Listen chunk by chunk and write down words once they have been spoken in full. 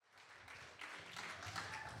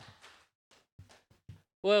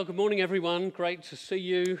Well, good morning, everyone. Great to see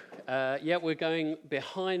you. We're going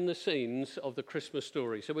behind the scenes of the Christmas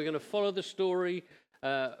story. So we're going to follow the story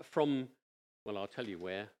I'll tell you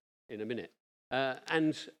where in a minute.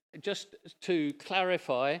 And just to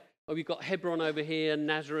clarify, we've got Hebron over here,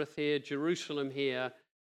 Nazareth here, Jerusalem here,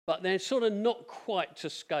 but they're sort of not quite to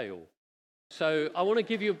scale. So I want to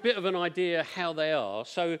give you a bit of an idea how they are.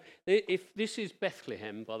 So if this is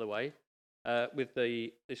Bethlehem, by the way,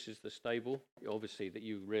 this is the stable, obviously, that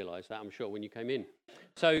you realise that, I'm sure, when you came in.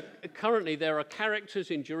 So currently there are characters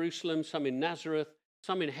in Jerusalem, some in Nazareth,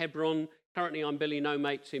 some in Hebron. Currently I'm Billy No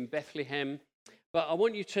Mates in Bethlehem. But I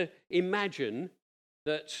want you to imagine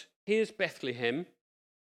that here's Bethlehem.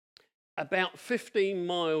 About 15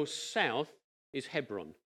 miles south is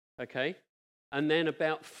Hebron, okay? And then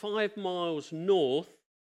about 5 miles north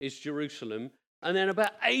is Jerusalem. And then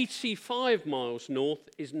about 85 miles north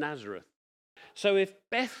is Nazareth. So if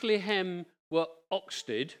Bethlehem were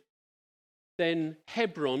Oxted, then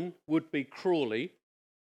Hebron would be Crawley,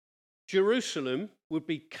 Jerusalem would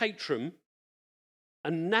be Caterham,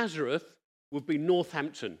 and Nazareth would be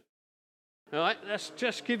Northampton. All right, let's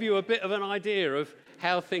just give you a bit of an idea of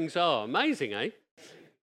how things are. Amazing, eh?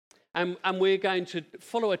 And we're going to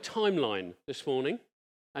follow a timeline this morning.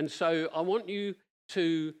 And so I want you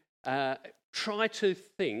to try to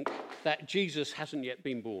think that Jesus hasn't yet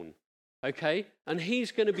been born. Okay, and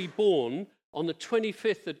he's going to be born on the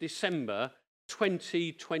 25th of December,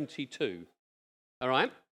 2022. All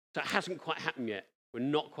right, so it hasn't quite happened yet. We're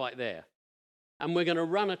not quite there. And we're going to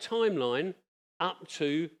run a timeline up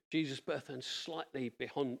to Jesus' birth and slightly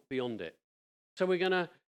beyond it. So we're going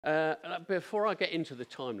to, before I get into the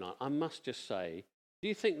timeline, I must just say, do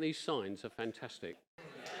you think these signs are fantastic?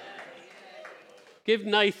 Give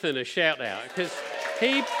Nathan a shout out, because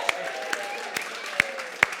he...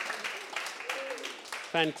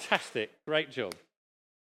 Fantastic. Great job.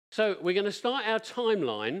 So we're going to start our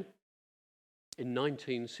timeline in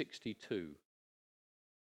 1962.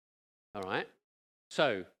 All right.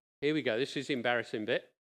 So here we go. This is the embarrassing bit.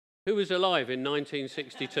 Who was alive in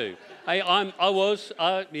 1962? I was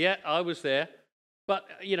there. But,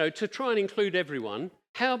 to try and include everyone,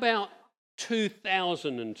 how about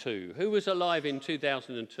 2002? Who was alive in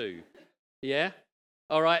 2002? Yeah?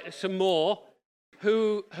 All right, some more.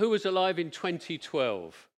 Who was alive in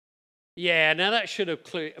 2012? Yeah, now that should have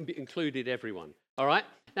included everyone. All right?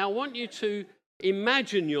 Now I want you to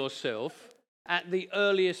imagine yourself at the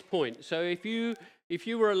earliest point. So if you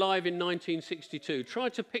were alive in 1962, try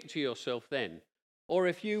to picture yourself then. Or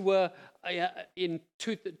if you were in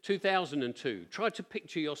 2002, try to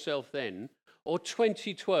picture yourself then. Or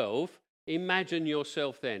 2012, imagine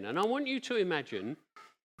yourself then. And I want you to imagine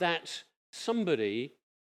that somebody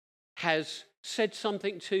has said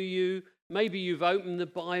something to you. Maybe you've opened the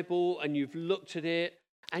Bible and you've looked at it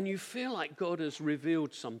and you feel like God has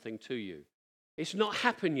revealed something to you. It's not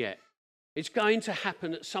happened yet. It's going to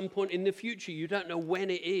happen at some point in the future. You don't know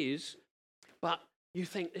when it is, but you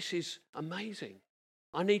think, this is amazing.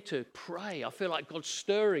 I need to pray. I feel like God's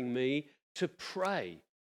stirring me to pray.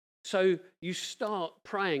 So you start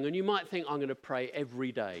praying, and you might think, I'm going to pray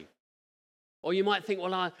every day. Or you might think,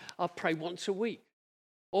 well, I'll pray once a week.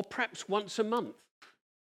 Or perhaps once a month.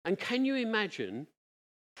 And can you imagine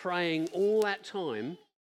praying all that time,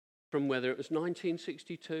 from whether it was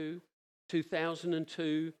 1962,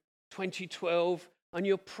 2002, 2012, and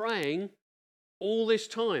you're praying all this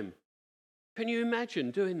time? Can you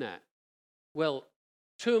imagine doing that? Well,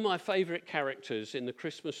 two of my favourite characters in the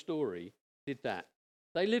Christmas story did that.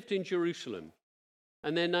 They lived in Jerusalem,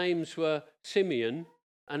 and their names were Simeon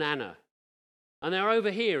and Anna. And they're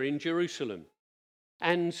over here in Jerusalem.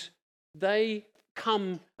 And they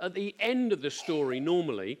come at the end of the story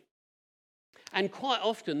normally, and quite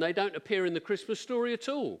often they don't appear in the Christmas story at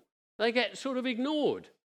all. They get sort of ignored.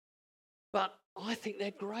 But I think they're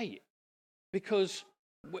great, because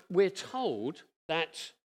we're told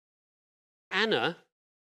that Anna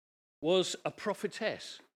was a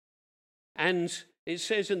prophetess. And it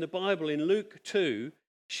says in the Bible in Luke 2,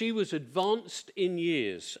 she was advanced in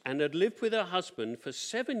years and had lived with her husband for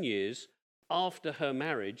 7 years after her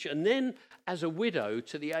marriage, and then as a widow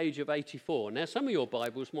to the age of 84. Now, some of your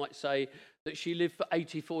Bibles might say that she lived for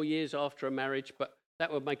 84 years after her marriage, but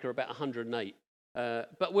that would make her about 108.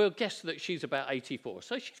 But we'll guess that she's about 84.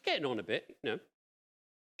 So she's getting on a bit,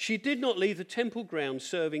 She did not leave the temple grounds,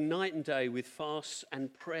 serving night and day with fasts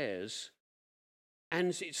and prayers. And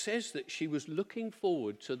it says that she was looking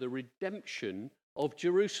forward to the redemption of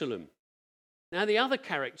Jerusalem. Now, the other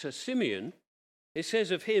character, Simeon, it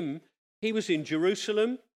says of him, he was in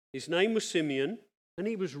Jerusalem, his name was Simeon, and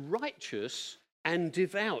he was righteous and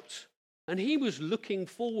devout. And he was looking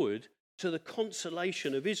forward to the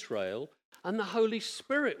consolation of Israel, and the Holy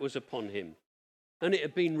Spirit was upon him. And it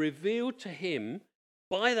had been revealed to him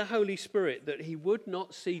by the Holy Spirit that he would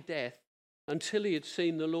not see death until he had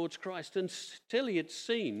seen the Lord's Christ, until he had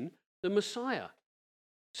seen the Messiah.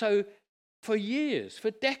 So for years,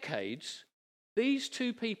 for decades, these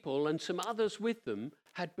two people and some others with them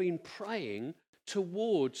had been praying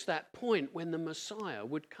towards that point when the Messiah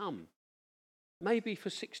would come. Maybe for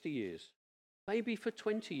 60 years, maybe for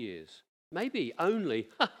 20 years, maybe only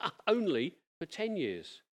for 10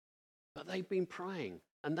 years. But they'd been praying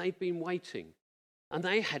and they'd been waiting, and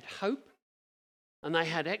they had hope and they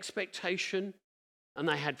had expectation and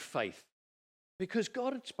they had faith because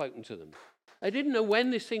God had spoken to them. They didn't know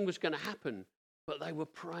when this thing was going to happen, but they were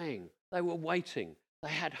praying, they were waiting, they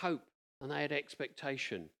had hope and they had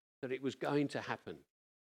expectation that it was going to happen.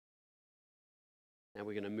 Now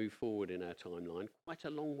we're going to move forward in our timeline quite a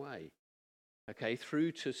long way, okay,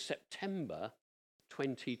 through to September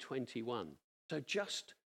 2021. So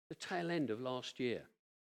just the tail end of last year.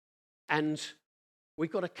 And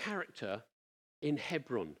we've got a character in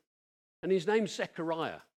Hebron, and his name's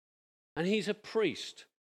Zechariah, and he's a priest,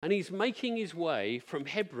 and he's making his way from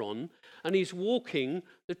Hebron, and he's walking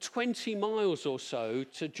the 20 miles or so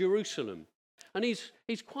to Jerusalem. And he's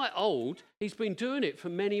quite old. He's been doing it for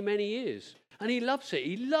many, many years, and he loves it.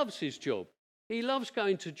 He loves his job. He loves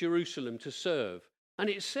going to Jerusalem to serve. And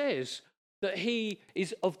it says that he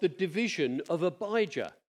is of the division of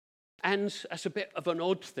Abijah. And that's a bit of an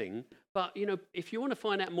odd thing, but you know, if you want to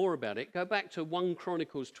find out more about it, go back to 1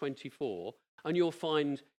 Chronicles 24, and you'll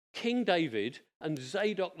find King David and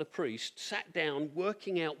Zadok the priest sat down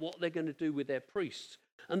working out what they're going to do with their priests.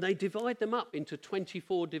 And they divide them up into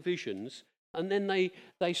 24 divisions, and then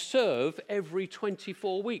they serve every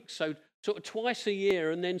 24 weeks, so sort of twice a year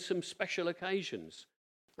and then some special occasions.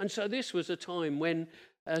 And so this was a time when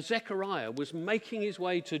Zechariah was making his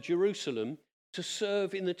way to Jerusalem to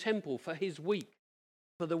serve in the temple for his week,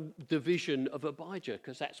 for the division of Abijah,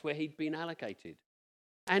 because that's where he'd been allocated.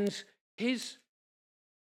 And his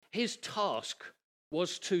task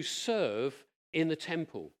was to serve in the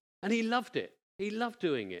temple. And he loved it. He loved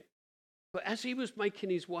doing it. But as he was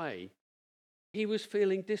making his way, he was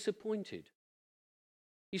feeling disappointed.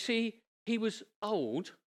 You see, he was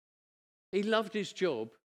old. He loved his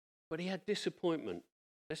job, but he had disappointment.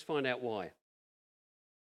 Let's find out why.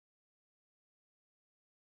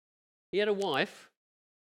 He had a wife.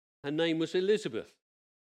 Her name was Elizabeth.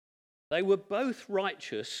 They were both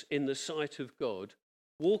righteous in the sight of God,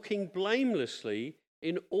 walking blamelessly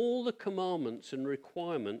in all the commandments and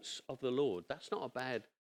requirements of the Lord. That's not a bad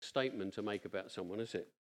statement to make about someone, is it?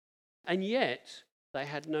 And yet, they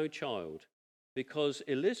had no child because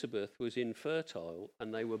Elizabeth was infertile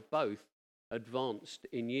and they were both advanced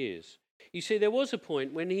in years. You see, there was a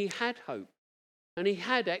point when he had hope and he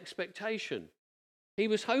had expectation. He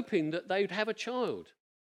was hoping that they'd have a child,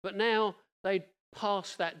 but now they'd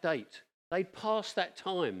passed that date. They'd passed that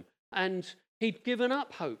time, and he'd given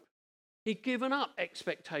up hope. He'd given up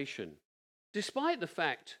expectation, despite the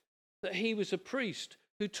fact that he was a priest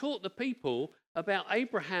who taught the people about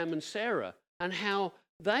Abraham and Sarah and how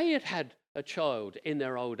they had had a child in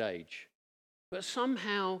their old age. But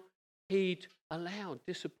somehow he'd allowed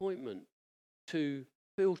disappointment to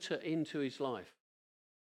filter into his life.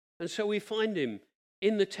 And so we find him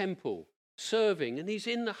in the temple, serving, and he's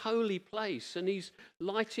in the holy place, and he's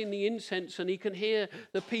lighting the incense, and he can hear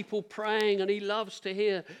the people praying, and he loves to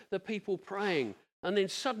hear the people praying. And then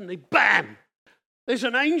suddenly, bam, there's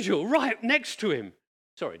an angel right next to him.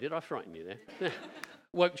 Sorry, did I frighten you there?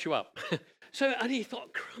 Woke you up. And he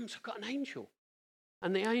thought, crumbs, I've got an angel.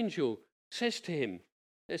 And the angel says to him,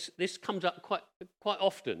 this comes up quite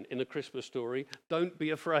often in the Christmas story, don't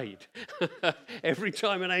be afraid. Every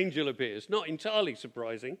time an angel appears, not entirely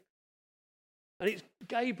surprising. And it's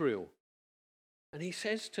Gabriel. And he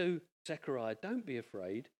says to Zechariah, don't be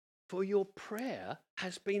afraid, for your prayer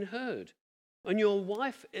has been heard. And your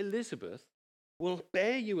wife Elizabeth will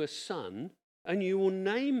bear you a son, and you will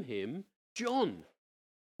name him John.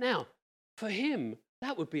 Now, for him,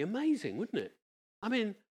 that would be amazing, wouldn't it? I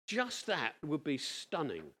mean, just that would be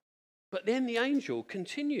stunning. But then the angel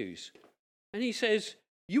continues, and he says,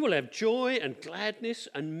 you will have joy and gladness,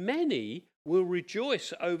 and many will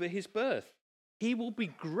rejoice over his birth. He will be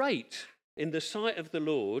great in the sight of the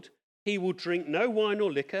Lord. He will drink no wine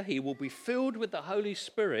or liquor. He will be filled with the Holy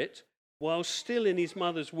Spirit while still in his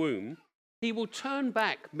mother's womb. He will turn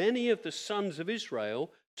back many of the sons of Israel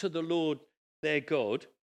to the Lord their God.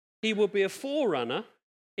 He will be a forerunner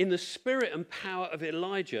in the spirit and power of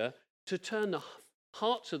Elijah to turn the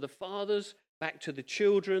hearts of the fathers back to the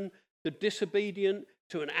children the disobedient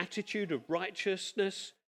to an attitude of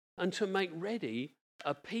righteousness, and to make ready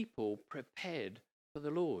a people prepared for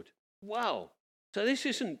the Lord. Wow. So this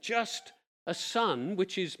isn't just a son,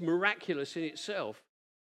 which is miraculous in itself,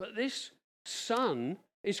 but this son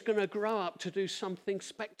is going to grow up to do something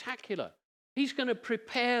spectacular. He's going to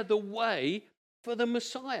prepare the way for the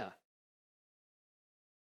Messiah.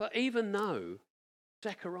 But even though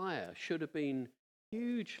Zechariah should have been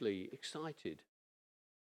hugely excited,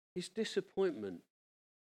 his disappointment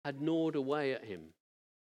had gnawed away at him.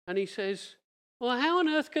 And he says, well, how on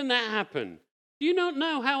earth can that happen? Do you not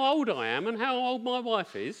know how old I am and how old my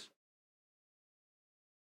wife is?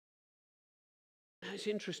 Now, it's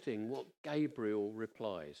interesting what Gabriel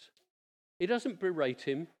replies. He doesn't berate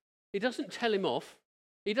him. He doesn't tell him off.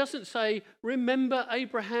 He doesn't say, remember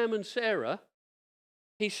Abraham and Sarah.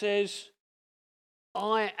 He says,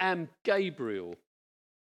 I am Gabriel,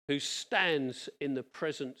 who stands in the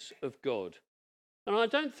presence of God. And I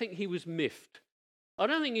don't think he was miffed. I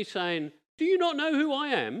don't think he's saying, do you not know who I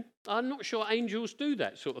am? I'm not sure angels do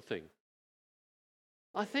that sort of thing.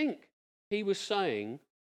 I think he was saying,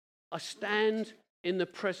 I stand in the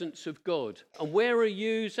presence of God. And where are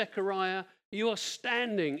you, Zechariah? You are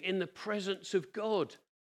standing in the presence of God.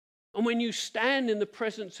 And when you stand in the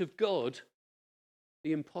presence of God,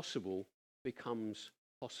 the impossible becomes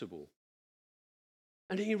possible.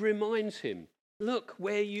 And he reminds him, look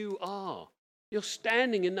where you are. You're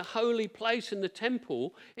standing in the holy place in the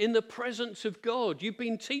temple in the presence of God. You've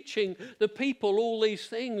been teaching the people all these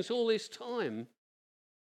things all this time,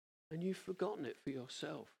 and you've forgotten it for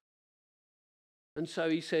yourself. And so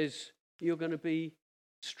he says, you're going to be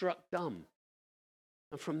struck dumb.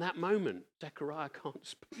 And from that moment, Zechariah can't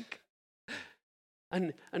speak.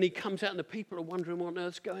 And he comes out and the people are wondering what on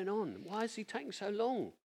earth's going on. Why is he taking so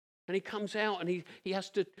long? And he comes out and he has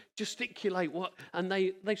to gesticulate and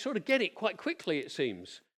they sort of get it quite quickly, it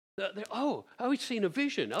seems. He's seen a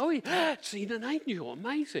vision. Oh, he's seen an angel.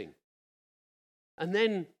 Amazing. And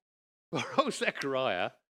then, for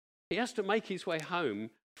Zechariah, he has to make his way home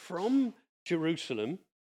from Jerusalem,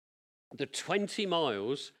 the 20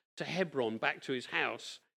 miles to Hebron, back to his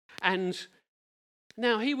house. And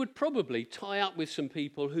now, he would probably tie up with some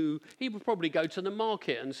people who he would probably go to the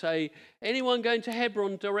market and say, anyone going to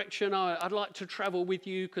Hebron direction, I'd like to travel with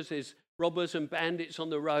you because there's robbers and bandits on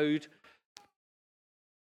the road.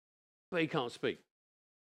 But he can't speak.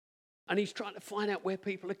 And he's trying to find out where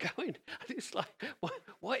people are going. And it's like,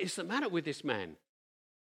 what is the matter with this man?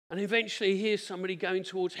 And eventually he hears somebody going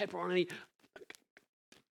towards Hebron and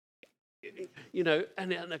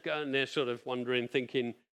and they're going, they're sort of wondering,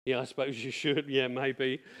 thinking, yeah, I suppose you should. Yeah,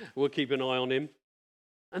 maybe. We'll keep an eye on him.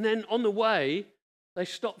 And then on the way, they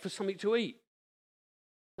stop for something to eat.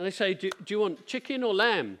 And they say, do you want chicken or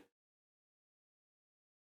lamb?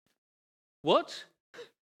 What?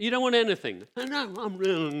 You don't want anything? No, I'm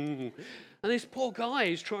real. And this poor guy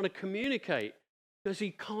is trying to communicate because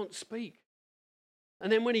he can't speak.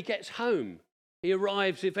 And then when he gets home, he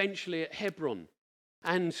arrives eventually at Hebron.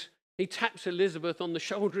 And he taps Elizabeth on the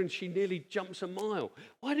shoulder and she nearly jumps a mile.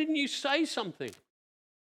 Why didn't you say something?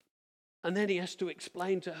 And then he has to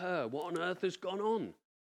explain to her what on earth has gone on.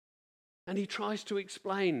 And he tries to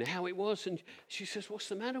explain how it was. And she says, what's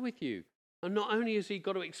the matter with you? And not only has he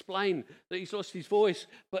got to explain that he's lost his voice,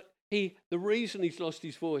 but the reason he's lost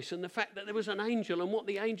his voice and the fact that there was an angel and what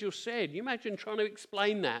the angel said. You imagine trying to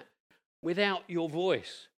explain that without your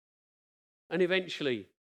voice. And eventually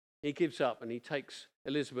he gives up and he takes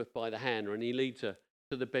Elizabeth by the hand and he leads her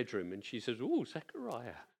to the bedroom and she says, oh,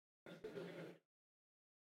 Zechariah.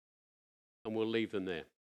 And we'll leave them there.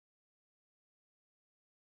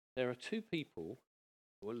 There are two people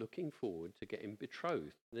who are looking forward to getting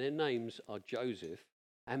betrothed. Their names are Joseph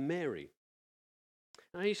and Mary.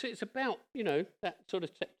 And you see, it's about, that sort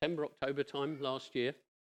of September, October time last year.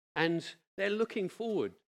 And they're looking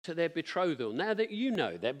forward to their betrothal. Now that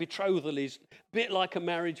their betrothal is a bit like a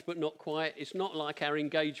marriage, but not quite. It's not like our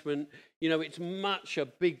engagement. It's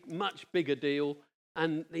much bigger deal.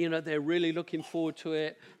 And, they're really looking forward to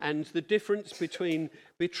it. And the difference between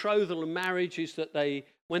betrothal and marriage is that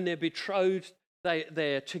when they're betrothed,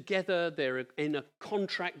 they're together, they're in a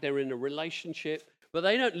contract, they're in a relationship, but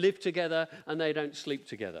they don't live together and they don't sleep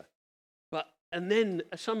together. And then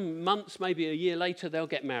some months, maybe a year later, they'll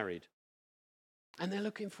get married. And they're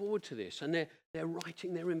looking forward to this, and they're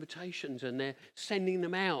writing their invitations, and they're sending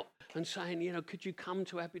them out and saying, could you come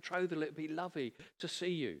to our betrothal? It'd be lovely to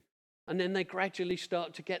see you. And then they gradually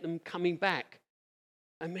start to get them coming back.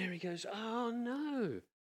 And Mary goes, oh no,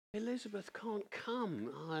 Elizabeth can't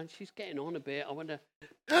come. Oh, she's getting on a bit. I wonder,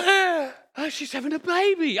 oh, she's having a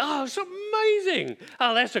baby. Oh, it's amazing.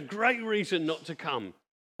 Oh, that's a great reason not to come.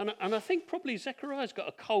 And I think probably Zechariah's got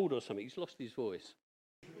a cold or something. He's lost his voice.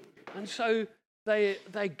 And so they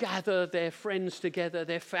gather their friends together,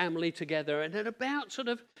 their family together, and at about sort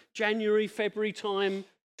of January, February time,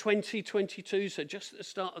 2022, so just at the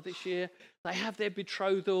start of this year, they have their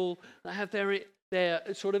betrothal, they have their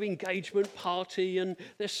sort of engagement party and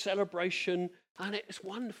their celebration, and it's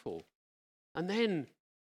wonderful. And then,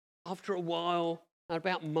 after a while, at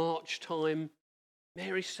about March time,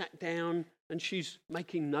 Mary sat down and she's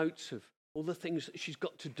making notes of all the things that she's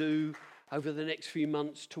got to do over the next few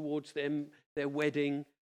months towards their wedding,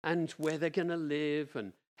 and where they're going to live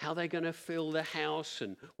and how they're going to fill the house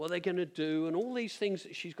and what they're going to do and all these things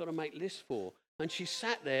that she's got to make lists for. And she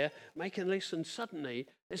sat there making lists, and suddenly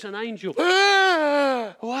there's an angel.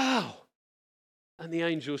 Wow. And the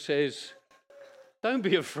angel says, don't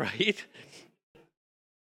be afraid.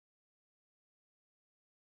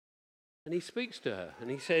 And he speaks to her and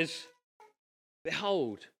he says,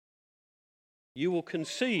 behold, you will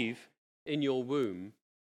conceive in your womb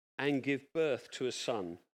and give birth to a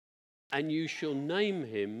son, and you shall name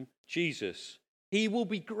him Jesus. He will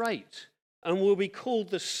be great and will be called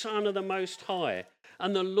the Son of the Most High,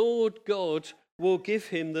 and the Lord God will give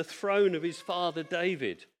him the throne of his father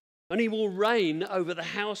David, and he will reign over the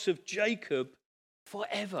house of Jacob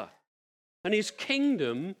forever, and his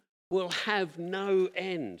kingdom will have no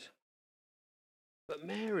end. But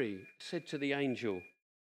Mary said to the angel,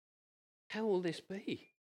 how will this be,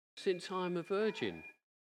 since I am a virgin?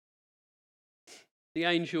 The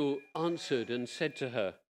angel answered and said to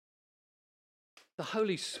her, the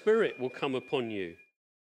Holy Spirit will come upon you,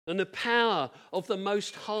 and the power of the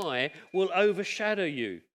Most High will overshadow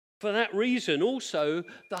you. For that reason also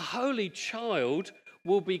the Holy Child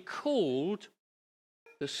will be called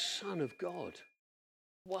the Son of God.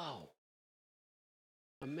 Wow.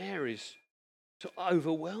 And Mary's so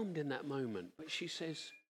overwhelmed in that moment, but she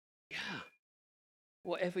says, yeah,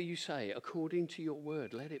 whatever you say, according to your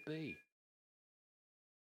word, let it be.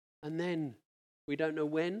 And then, we don't know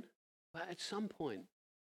when, but at some point,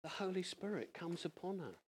 the Holy Spirit comes upon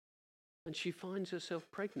her and she finds herself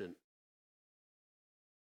pregnant.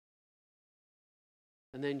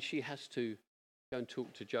 And then she has to go and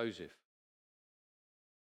talk to Joseph.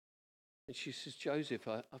 And she says, Joseph,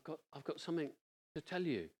 I've got something to tell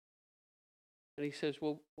you. And he says,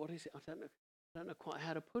 well, what is it? I don't know quite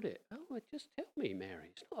how to put it. Oh, just tell me, Mary.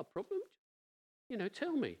 It's not a problem.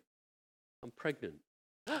 Tell me. I'm pregnant.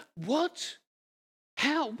 What?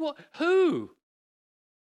 How? What? Who?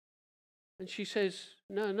 And she says,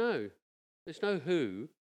 no, there's no who.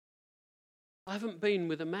 I haven't been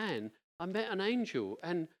with a man. I met an angel,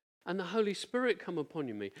 and the Holy Spirit come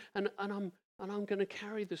upon me, and I'm going to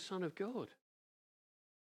carry the Son of God.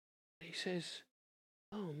 He says,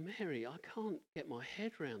 oh, Mary, I can't get my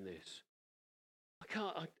head around this. I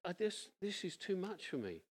can't. This is too much for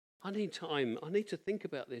me. I need time. I need to think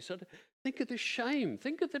about this. Think of the shame.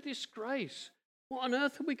 Think of the disgrace. What on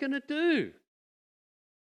earth are we going to do?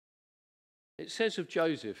 It says of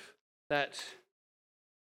Joseph that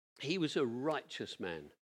he was a righteous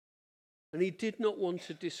man, and he did not want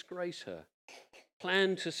to disgrace her,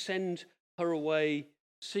 planned to send her away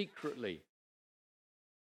secretly.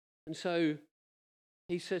 And so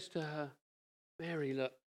he says to her, Mary,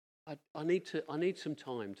 look, I need some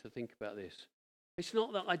time to think about this. It's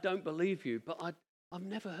not that I don't believe you, but I've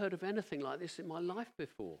never heard of anything like this in my life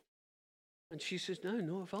before. And she says, no,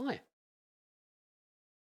 nor have I.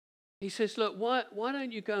 He says, look, why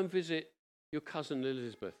don't you go and visit your cousin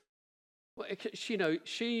Elizabeth? Well,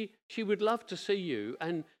 she would love to see you,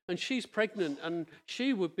 and she's pregnant, and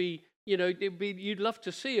she would be, you'd love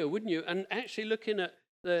to see her, wouldn't you? And actually looking at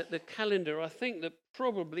the calendar, I think that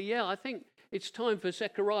probably, I think it's time for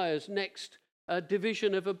Zechariah's next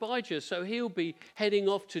division of Abijah. So he'll be heading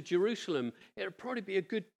off to Jerusalem. It'll probably be a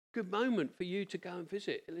good moment for you to go and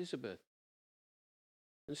visit Elizabeth.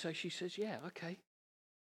 And so she says, yeah, okay.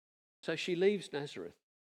 So she leaves Nazareth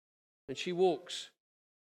and she walks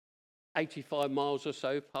 85 miles or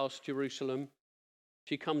so past Jerusalem.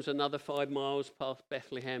 She comes another 5 miles past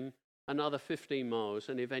Bethlehem, another 15 miles,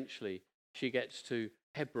 and eventually she gets to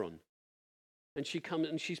Hebron. And she comes,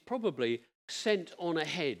 and she's probably sent on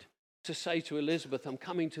ahead to say to Elizabeth, I'm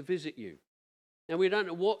coming to visit you. Now, we don't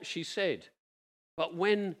know what she said, but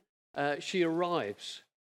when she arrives,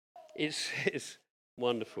 it's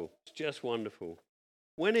wonderful. It's just wonderful.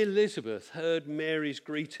 When Elizabeth heard Mary's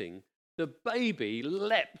greeting, the baby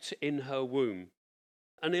leapt in her womb,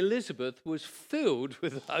 and Elizabeth was filled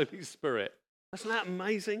with the Holy Spirit. Isn't that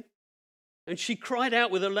amazing? And she cried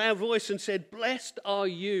out with a loud voice and said, "Blessed are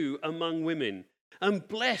you among women, and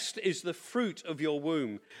blessed is the fruit of your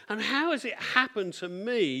womb. And how has it happened to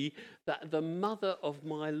me that the mother of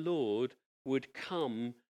my Lord would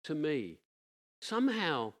come to me?"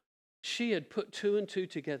 Somehow she had put two and two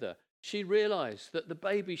together. She realized that the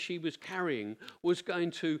baby she was carrying was going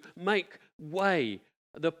to make way,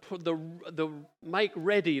 make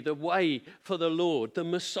ready the way for the Lord, the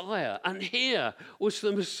Messiah. And here was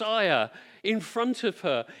the Messiah in front of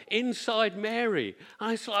her, inside Mary.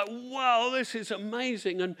 And it's like, wow, this is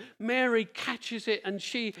amazing. And Mary catches it and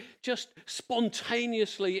she just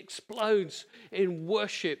spontaneously explodes in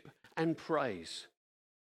worship and praise.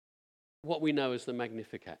 What we know as the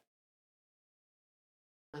Magnificat.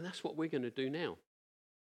 And that's what we're going to do now.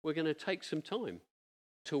 We're going to take some time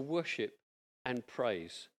to worship and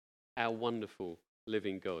praise our wonderful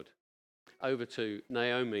living God. Over to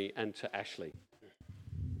Naomi and to Ashley.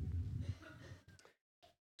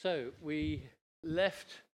 So we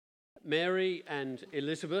left Mary and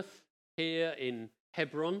Elizabeth here in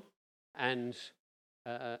Hebron, and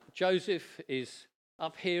Joseph is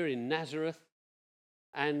up here in Nazareth,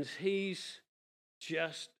 and he's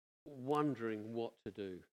just wondering what to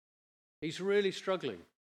do. He's really struggling.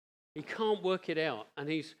 He can't work it out, and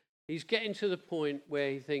he's getting to the point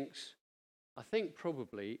where he thinks, I think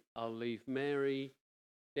probably I'll leave Mary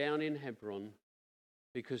down in Hebron,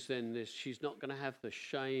 because then she's not going to have the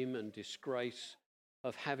shame and disgrace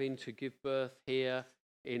of having to give birth here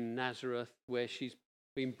in Nazareth where she's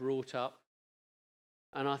been brought up.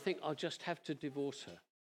 And I think I'll just have to divorce her.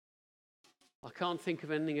 I can't think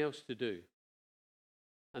of anything else to do.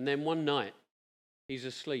 And then one night, he's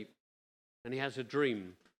asleep and he has a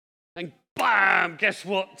dream. And bam, guess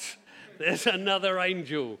what? There's another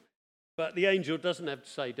angel. But the angel doesn't have to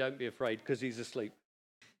say, "Don't be afraid," because he's asleep.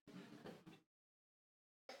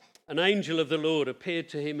 An angel of the Lord appeared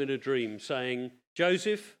to him in a dream, saying,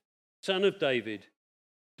 "Joseph, son of David,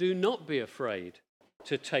 do not be afraid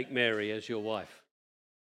to take Mary as your wife.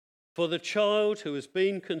 For the child who has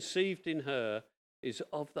been conceived in her is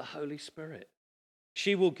of the Holy Spirit.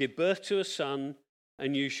 She will give birth to a son,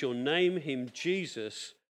 and you shall name him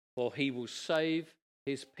Jesus, for he will save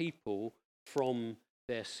his people from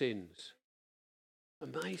their sins."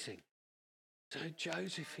 Amazing. So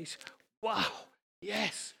Joseph, he's, wow,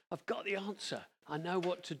 yes, I've got the answer. I know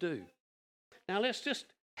what to do. Now let's just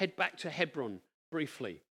head back to Hebron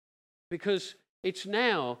briefly, because it's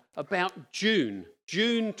now about June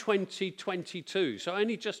 2022, so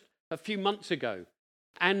only just a few months ago.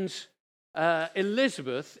 And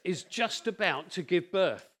Elizabeth is just about to give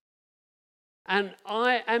birth. And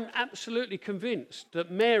I am absolutely convinced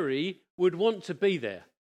that Mary would want to be there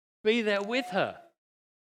with her.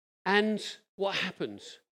 And what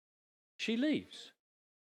happens? She leaves.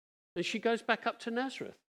 And she goes back up to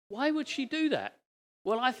Nazareth. Why would she do that?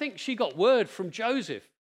 Well, I think she got word from Joseph.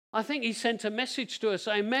 I think he sent a message to her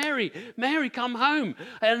saying, Mary, come home.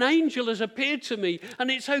 An angel has appeared to me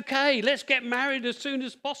and it's okay. Let's get married as soon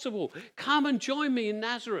as possible. Come and join me in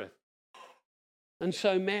Nazareth. And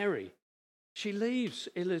so Mary, she leaves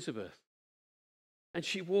Elizabeth and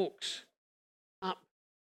she walks up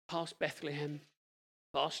past Bethlehem,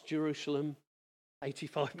 past Jerusalem,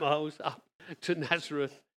 85 miles up to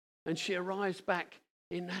Nazareth. And she arrives back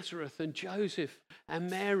in Nazareth, and Joseph and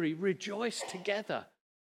Mary rejoice together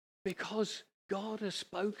because God has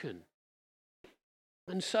spoken.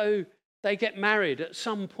 And so they get married at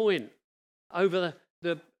some point over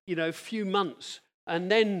the few months.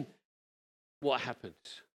 And then what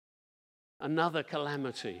happens? Another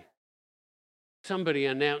calamity. Somebody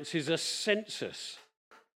announces a census.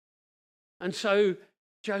 And so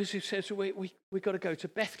Joseph says, we've got to go to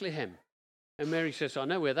Bethlehem. And Mary says, I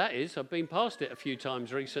know where that is. I've been past it a few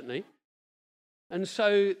times recently. And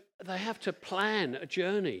so they have to plan a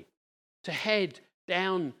journey to head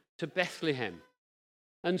down to Bethlehem.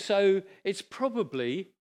 And so it's probably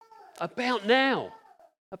about now,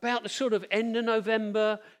 about the sort of end of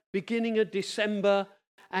November, beginning of December,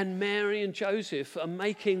 and Mary and Joseph are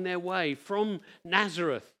making their way from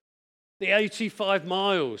Nazareth, the 85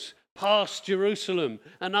 miles past Jerusalem,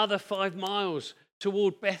 another 5 miles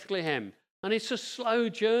toward Bethlehem. And it's a slow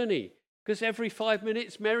journey because every 5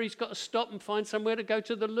 minutes Mary's got to stop and find somewhere to go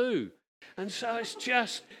to the loo. And so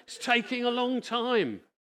it's taking a long time.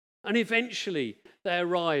 And eventually they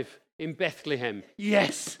arrive in Bethlehem.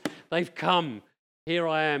 Yes, they've come. Here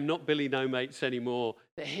I am, not Billy No Mates anymore.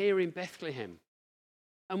 They're here in Bethlehem.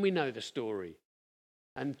 And we know the story.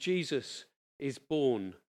 And Jesus is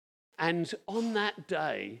born. And on that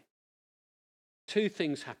day, two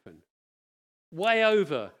things happen. Way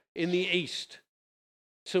over in the east,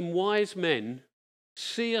 some wise men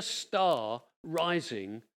see a star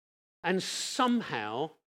rising, and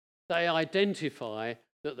somehow they identify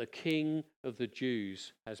that the King of the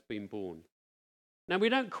Jews has been born. Now, we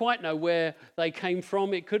don't quite know where they came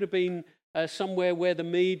from. It could have been somewhere where the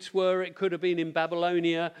Medes were. It could have been in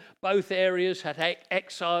Babylonia. Both areas had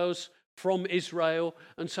exiles from Israel.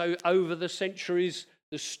 And so over the centuries,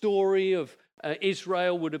 the story of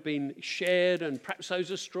Israel would have been shared, and perhaps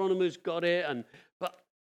those astronomers got it. But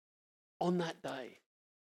on that day,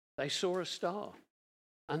 they saw a star,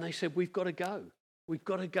 and they said, we've got to go. We've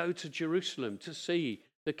got to go to Jerusalem to see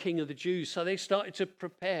the King of the Jews. So they started to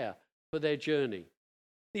prepare for their journey.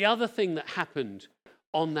 The other thing that happened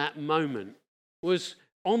on that moment was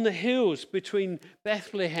on the hills between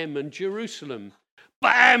Bethlehem and Jerusalem,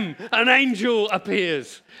 bam, an angel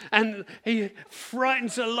appears, and he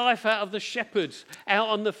frightens the life out of the shepherds out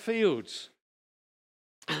on the fields.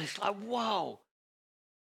 And it's like, wow.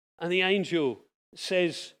 And the angel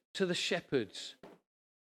says to the shepherds,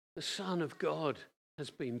 the Son of God has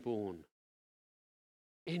been born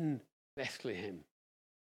in Bethlehem.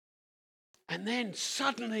 And then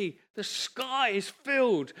suddenly the sky is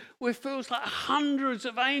filled with feels like hundreds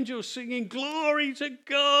of angels singing, glory to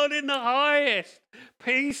God in the highest,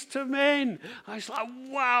 peace to men. I was like,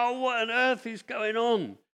 wow, what on earth is going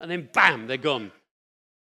on? And then bam, they're gone.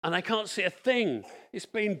 And they can't see a thing. It's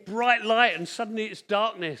been bright light and suddenly it's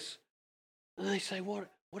darkness. And they say, what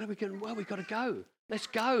are we going to, well, we've got to go. Let's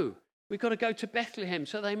go. We've got to go to Bethlehem.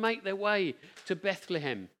 So they make their way to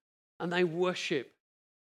Bethlehem and they worship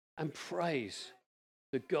and praise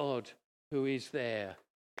the God who is there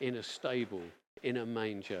in a stable, in a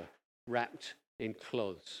manger, wrapped in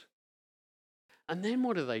cloths. And then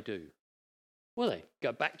what do? Well, they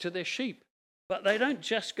go back to their sheep. But they don't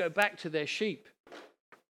just go back to their sheep.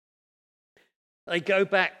 They go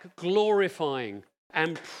back glorifying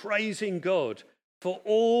and praising God for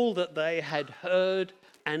all that they had heard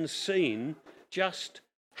and seen, just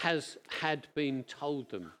as had been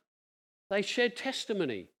told them. They shared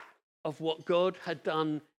testimony of what God had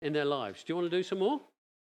done in their lives. Do you want to do some more?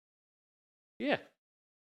 Yeah.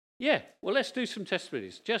 Well, let's do some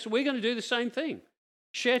testimonies. We're going to do the same thing.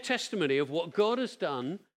 Share testimony of what God has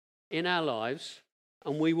done in our lives,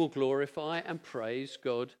 and we will glorify and praise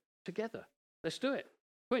God together. Let's do it.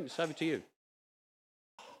 Quinn, it's over to you.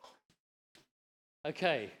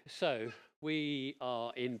 Okay, so we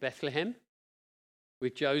are in Bethlehem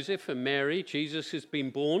with Joseph and Mary. Jesus has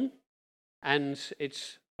been born, and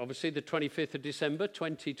it's obviously the 25th of December,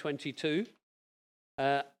 2022.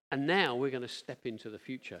 And now we're going to step into the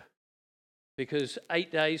future. Because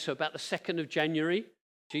 8 days, so about the 2nd of January,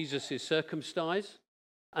 Jesus is circumcised.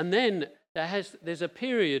 And then there's a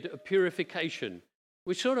period of purification,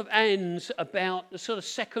 which sort of ends about the sort of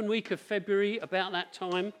second week of February, about that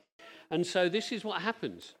time. And so this is what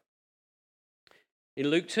happens. In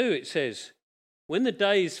Luke 2, it says, when the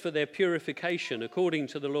days for their purification, according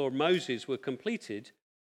to the law of Moses, were completed,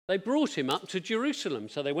 they brought him up to Jerusalem.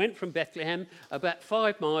 So they went from Bethlehem about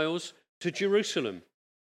 5 miles to Jerusalem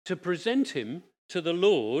to present him to the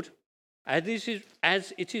Lord, as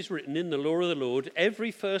it is written in the law of the Lord,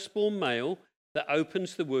 every firstborn male that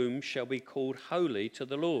opens the womb shall be called holy to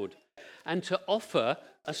the Lord, and to offer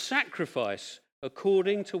a sacrifice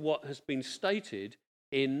according to what has been stated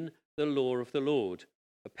in the law of the Lord,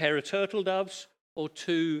 a pair of turtle doves or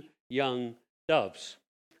 2 young doves.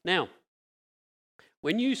 Now,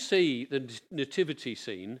 when you see the nativity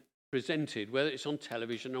scene presented, whether it's on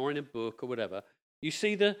television or in a book or whatever, you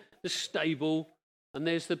see the stable, and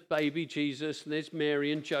there's the baby Jesus, and there's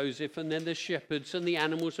Mary and Joseph, and then the shepherds and the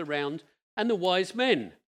animals around, and the wise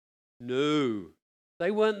men. No,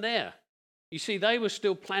 they weren't there. You see, they were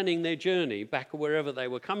still planning their journey back wherever they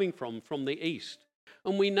were coming from the east.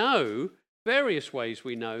 And we know, various ways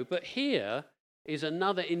we know, but here is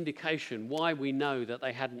another indication why we know that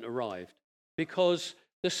they hadn't arrived. Because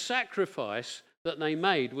the sacrifice that they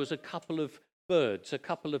made was a couple of birds, a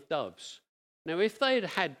couple of doves. Now, if they had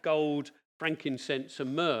had gold, frankincense,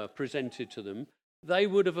 and myrrh presented to them, they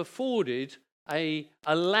would have afforded a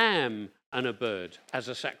lamb and a bird as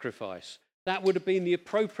a sacrifice. That would have been the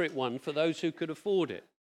appropriate one for those who could afford it.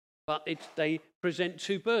 But they present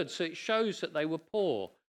 2 birds, so it shows that they were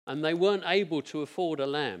poor and they weren't able to afford a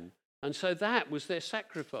lamb. And so that was their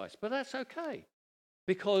sacrifice. But that's okay,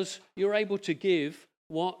 because you're able to give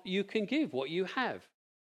what you can give, what you have.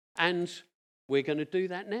 And we're going to do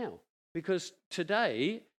that now, because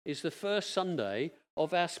today is the first Sunday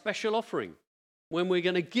of our special offering, when we're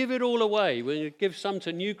going to give it all away. We're going to give some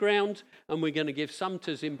to New Ground, and we're going to give some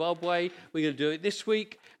to Zimbabwe. We're going to do it this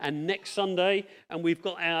week and next Sunday, and we've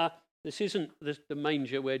got our This isn't the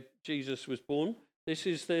manger where Jesus was born. This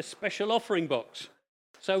is the special offering box.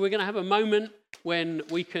 So we're going to have a moment when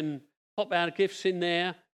we can pop our gifts in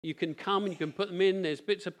there. You can come and you can put them in. There's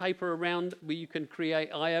bits of paper around where you can create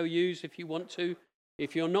IOUs if you want to.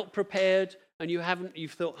 If you're not prepared and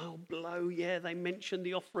you've thought, oh, blow, yeah, they mentioned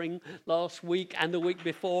the offering last week and the week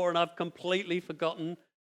before and I've completely forgotten.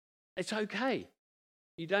 It's okay.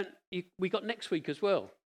 We got next week as well.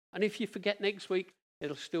 And if you forget next week,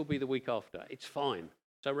 it'll still be the week after. It's fine.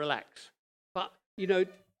 So relax. But,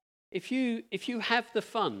 if you have the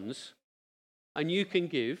funds and you can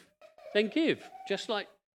give, then give. Just like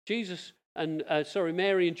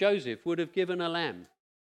Mary and Joseph would have given a lamb.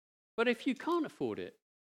 But if you can't afford it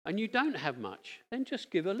and you don't have much, then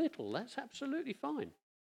just give a little. That's absolutely fine.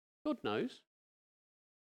 God knows.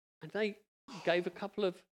 And they gave a couple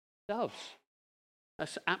of doves.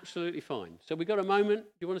 That's absolutely fine. So we got a moment.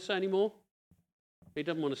 Do you want to say any more? He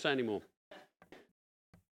doesn't want to say any more.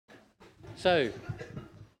 So,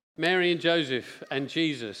 Mary and Joseph and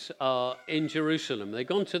Jesus are in Jerusalem. They've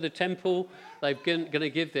gone to the temple. They're going to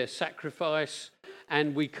give their sacrifice.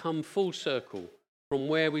 And we come full circle from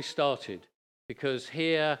where we started. Because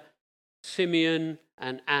here, Simeon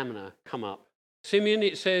and Anna come up. Simeon,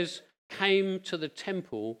 it says, came to the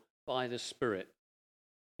temple by the Spirit.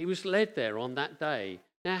 He was led there on that day.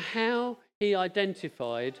 Now, how he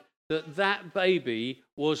identified that baby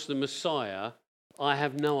was the Messiah, I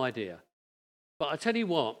have no idea. But I tell you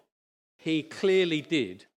what, he clearly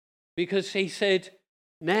did, because he said,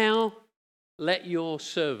 now let your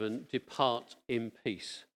servant depart in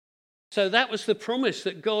peace. So that was the promise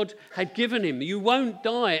that God had given him. You won't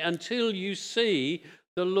die until you see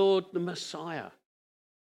the Lord, the Messiah.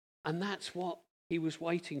 And that's what he was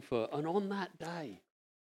waiting for. And on that day,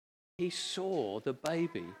 he saw the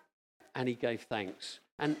baby and he gave thanks.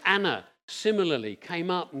 And Anna similarly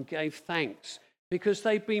came up and gave thanks because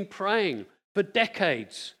they'd been praying for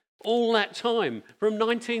decades, all that time, from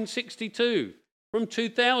 1962, from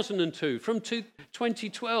 2002, from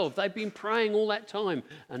 2012. They'd been praying all that time,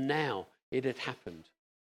 and now it had happened.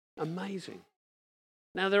 Amazing.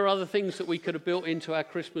 Now, there are other things that we could have built into our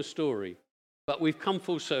Christmas story, but we've come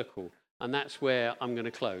full circle, and that's where I'm going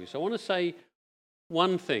to close. I want to say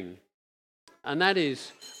one thing, and that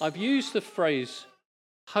is, I've used the phrase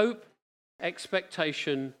hope,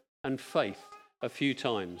 expectation, and faith a few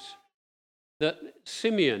times. That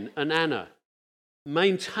Simeon and Anna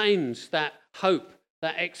maintains that hope,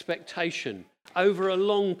 that expectation over a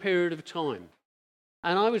long period of time.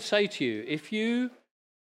 And I would say to you, if you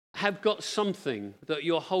have got something that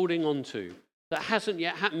you're holding on to that hasn't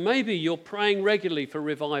yet happened, maybe you're praying regularly for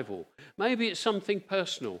revival, maybe it's something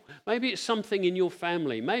personal, maybe it's something in your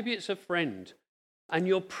family, maybe it's a friend, and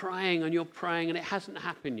you're praying and it hasn't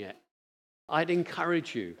happened yet, I'd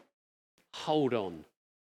encourage you, hold on.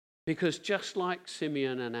 Because just like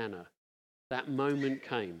Simeon and Anna, that moment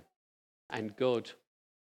came and God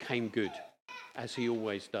came good, as he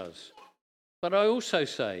always does. But I also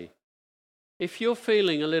say, if you're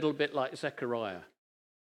feeling a little bit like Zechariah,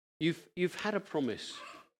 you've had a promise,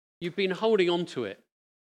 you've been holding on to it,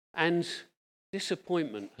 and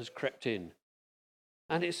disappointment has crept in,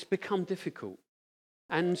 and it's become difficult,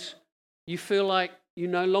 and you feel like you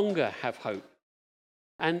no longer have hope,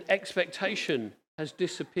 and expectation has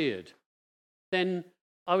disappeared, then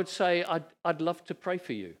I would say I'd love to pray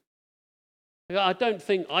for you. I don't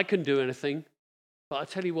think I can do anything, but I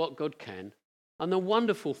tell you what, God can. And the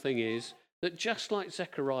wonderful thing is that just like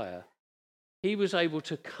Zechariah, he was able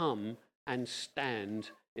to come and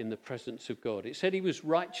stand in the presence of God. It said he was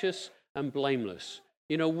righteous and blameless.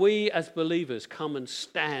 We as believers come and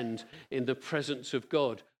stand in the presence of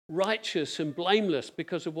God, righteous and blameless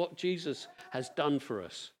because of what Jesus has done for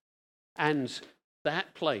us. And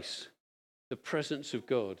that place, the presence of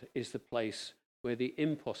God, is the place where the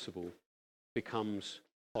impossible becomes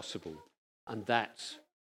possible. And that's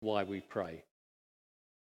why we pray.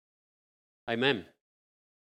 Amen.